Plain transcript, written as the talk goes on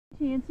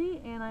Nancy,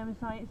 and I'm a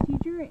science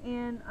teacher,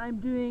 and I'm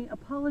doing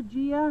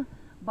Apologia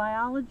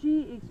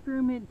Biology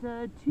Experiment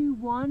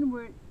 2-1,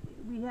 where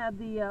we have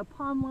the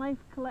Pond Life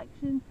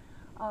Collection,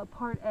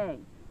 Part A.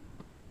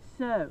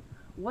 So,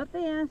 what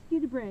they ask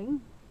you to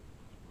bring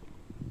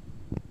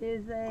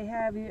is they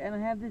have you, and I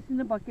have this in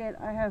the bucket,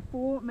 I have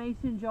 4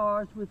 mason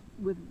jars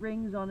with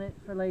rings on it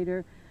for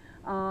later.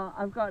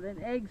 I've got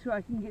an egg so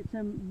I can get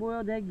some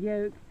boiled egg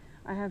yolk.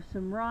 I have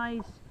some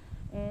rice,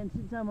 and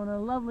since I'm on a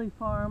lovely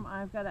farm,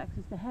 I've got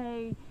access to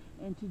hay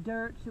and to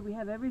dirt, so we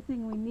have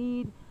everything we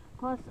need.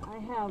 Plus I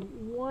have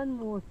one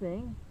more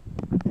thing.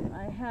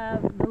 I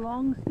have the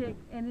long stick,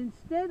 and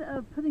instead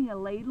of putting a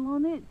ladle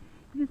on it,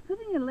 because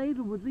putting a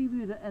ladle would leave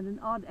you at an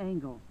odd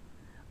angle,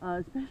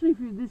 especially if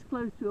you're this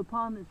close to a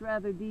pond that's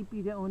rather deep,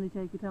 you don't want to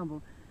take a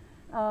tumble.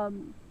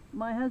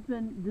 My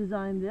husband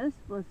designed this,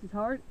 bless his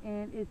heart,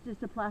 and it's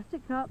just a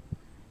plastic cup,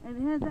 and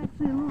it has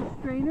actually a little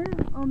strainer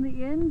on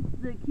the end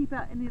to keep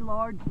out any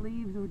large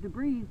leaves or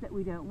debris that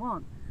we don't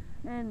want.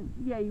 And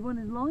yeah, you want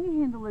as long a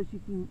handle as you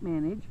can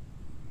manage.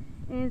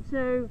 And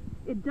so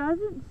it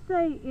doesn't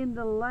say in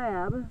the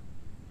lab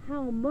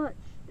how much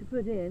to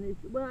put in.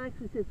 Well,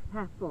 actually it says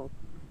half full.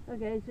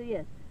 Okay, so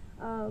yes,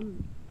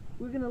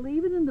 we're going to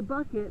leave it in the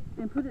bucket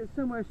and put it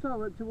somewhere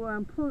solid to where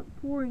I'm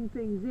pouring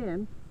things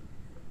in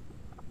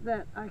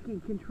that I can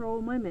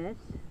control my mess.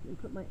 And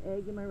put my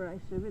egg and my rice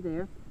over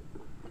there.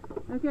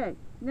 Okay,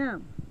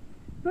 now,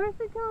 first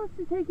they tell us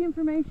to take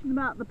information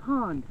about the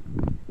pond.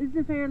 This is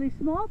a fairly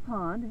small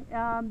pond.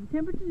 The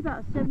temperature is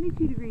about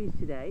 72 degrees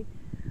today.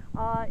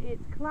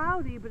 It's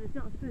cloudy, but it's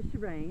not supposed to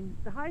rain.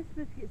 The high is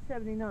supposed to get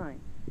 79.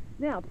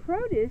 Now,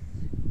 protists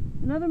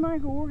and other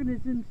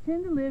microorganisms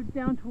tend to live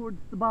down towards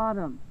the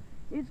bottom.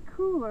 It's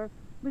cooler,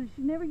 but it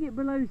should never get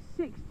below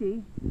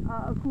 60,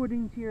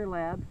 according to your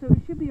lab, so it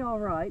should be all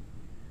right.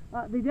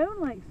 They don't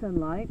like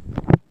sunlight,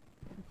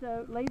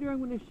 so later I'm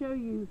going to show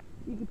you,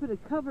 you can put a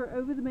cover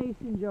over the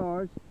mason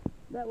jars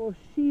that will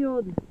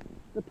shield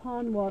the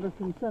pond water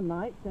from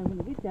sunlight. So I'm going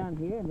to get down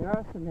here, and there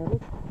are some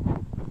nettles.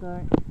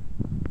 So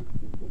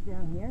get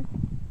down here.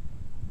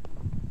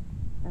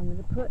 I'm going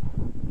to put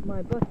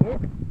my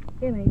bucket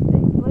in a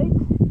safe place,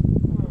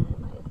 and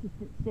my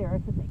assistant Sarah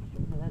can make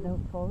sure that I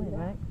don't fall in,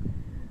 right?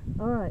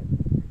 Alright,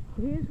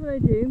 so here's what I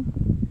do.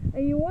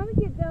 And you want to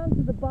get down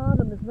to the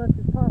bottom as much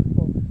as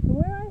possible. So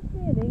where I'm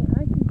standing,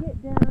 I can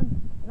get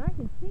down and I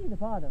can see the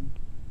bottom.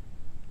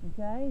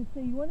 Okay, so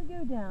you want to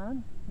go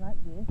down like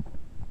this.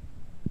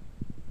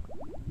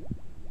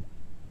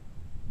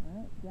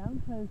 Alright,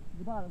 down close to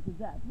the bottom, because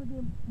that's where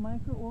the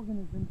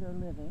microorganisms are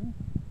living.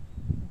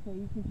 Okay,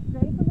 you can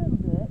scrape a little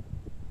bit,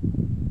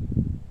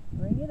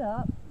 bring it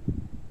up.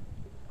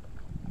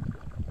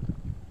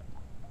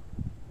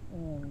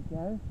 There we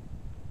go.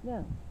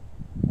 Now,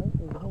 oh,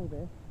 there's a hole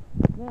there.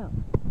 Now,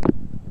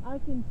 I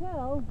can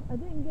tell I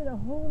didn't get a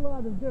whole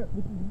lot of dirt,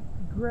 which is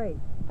great.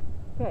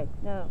 Okay,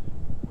 now,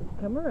 let's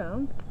come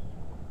around,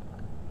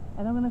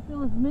 and I'm going to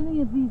fill as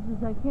many of these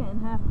as I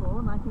can, half full,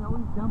 and I can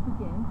always dump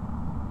again.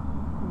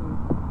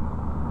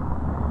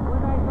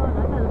 What I got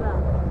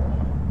about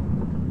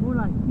more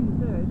like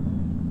 2/3.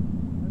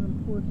 I'm going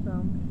to pour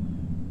some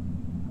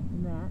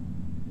in that.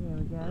 There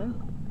we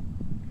go.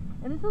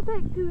 And this will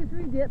take 2 or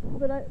 3 dips,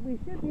 but we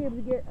should be able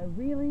to get a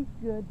really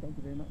good, thank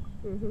you very much,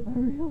 a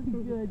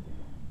really good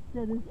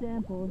set of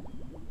samples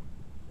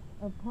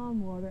of pond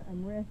water.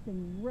 I'm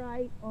resting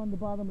right on the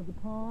bottom of the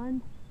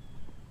pond.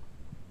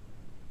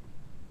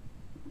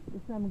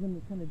 This time I'm going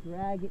to kind of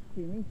drag it to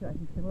me so I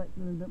can collect a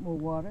little bit more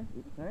water.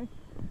 Oops, sorry.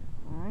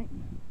 Alright.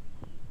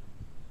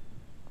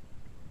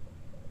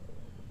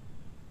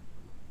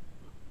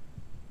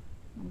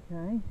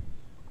 Okay.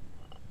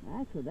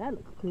 Actually, that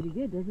looks pretty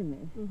good, doesn't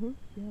it? Mm-hmm.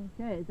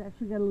 Okay, it's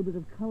actually got a little bit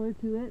of color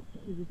to it.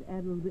 We just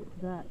add a little bit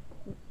to that.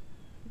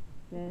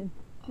 Okay,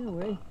 don't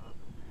worry.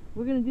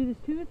 We're going to do this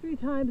 2 or 3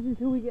 times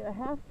until we get a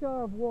half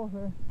jar of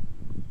water.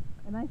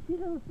 And I see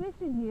little fish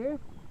in here,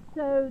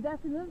 so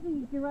that's another thing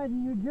you can write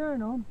in your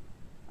journal.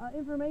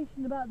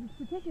 Information about this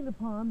particular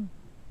pond.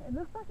 It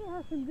looks like it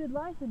has some good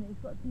life in it.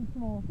 It's got some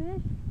small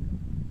fish.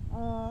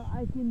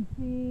 I can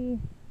see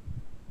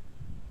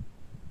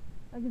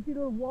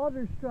little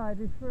water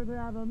striders further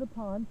out on the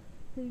pond.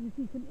 So you can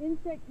see some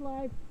insect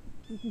life,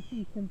 you can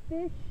see some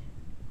fish.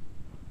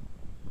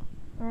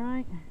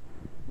 Alright,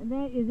 and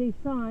that is a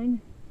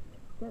sign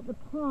that the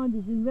pond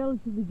is in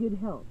relatively good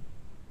health.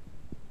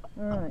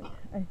 Alright,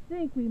 I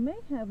think we may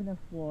have enough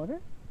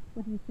water.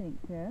 What do you think,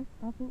 Sarah?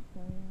 I think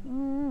so, yeah.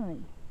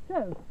 Alright,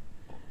 so,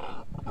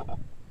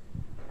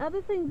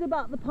 other things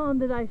about the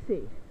pond that I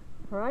see.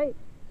 Alright,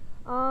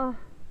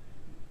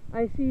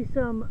 I see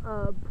some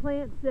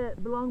plants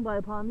that belong by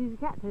a pond. These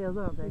are cattails,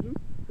 aren't they?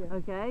 Mm-hmm. Yeah.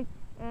 Okay,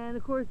 and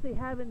of course they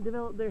haven't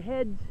developed their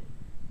heads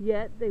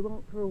yet. They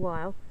won't for a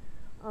while.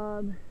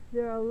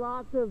 There are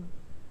lots of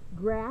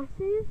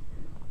grasses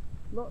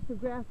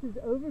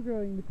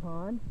overgrowing the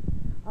pond.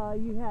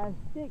 You have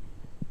sticks,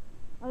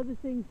 other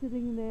things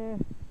sitting there.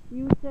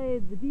 You would say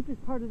the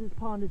deepest part of this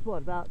pond is what,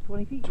 about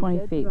 20 feet?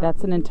 20 feet.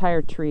 That's an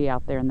entire tree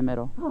out there in the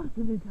middle. Oh, it's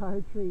an entire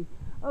tree.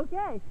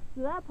 Okay,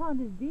 so that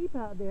pond is deep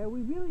out there.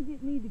 We really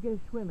didn't need to go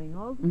swimming.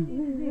 All we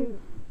needed to do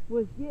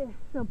was get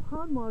some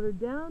pond water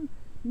down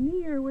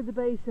near where the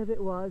base of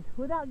it was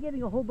without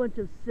getting a whole bunch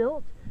of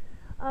silt.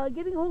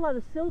 Getting a whole lot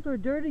of silt or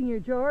dirt in your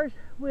jars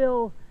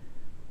will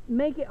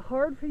make it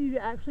hard for you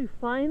to actually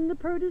find the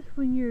produce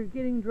when you're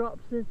getting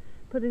drops and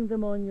putting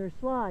them on your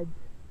slides.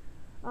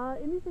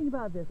 Anything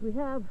about this? We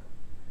have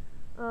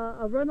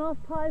a runoff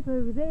pipe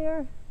over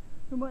there.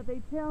 From what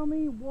they tell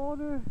me,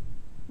 water,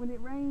 when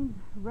it rains,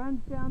 runs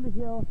down the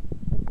hill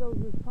and fills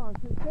this pond.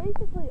 So it's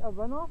basically a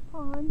runoff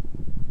pond.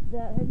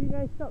 Have you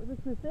guys stocked this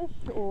with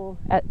fish or?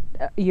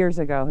 Years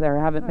ago. There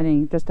haven't been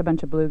any, just a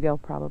bunch of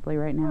bluegill probably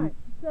right now. Right.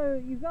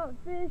 So you've got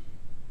fish,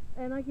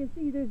 and I can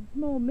see there's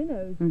small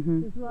minnows.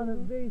 There's a lot of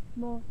very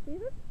small. See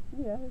them?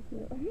 Yeah,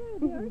 they're cute.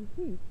 Yeah, they are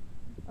cute.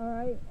 All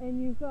right,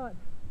 and you've got,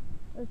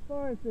 as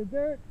far as the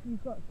dirt,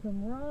 you've got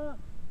some rocks.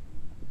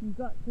 You've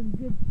got some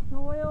good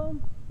soil.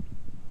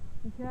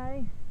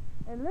 Okay,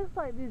 and it looks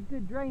like there's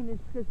good drainage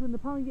because when the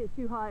pond gets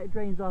too high, it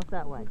drains off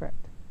that way. Correct.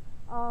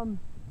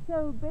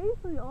 So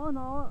basically, all in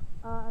all,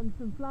 and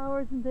some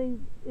flowers and things,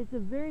 it's a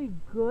very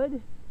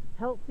good,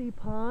 healthy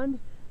pond.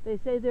 They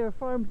say there are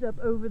farms up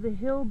over the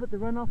hill, but the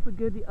runoff would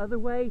go the other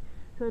way.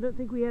 So I don't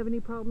think we have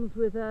any problems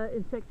with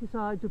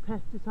insecticides or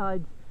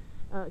pesticides,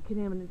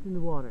 contaminants in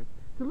the water.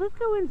 So let's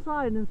go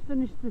inside and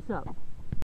finish this up.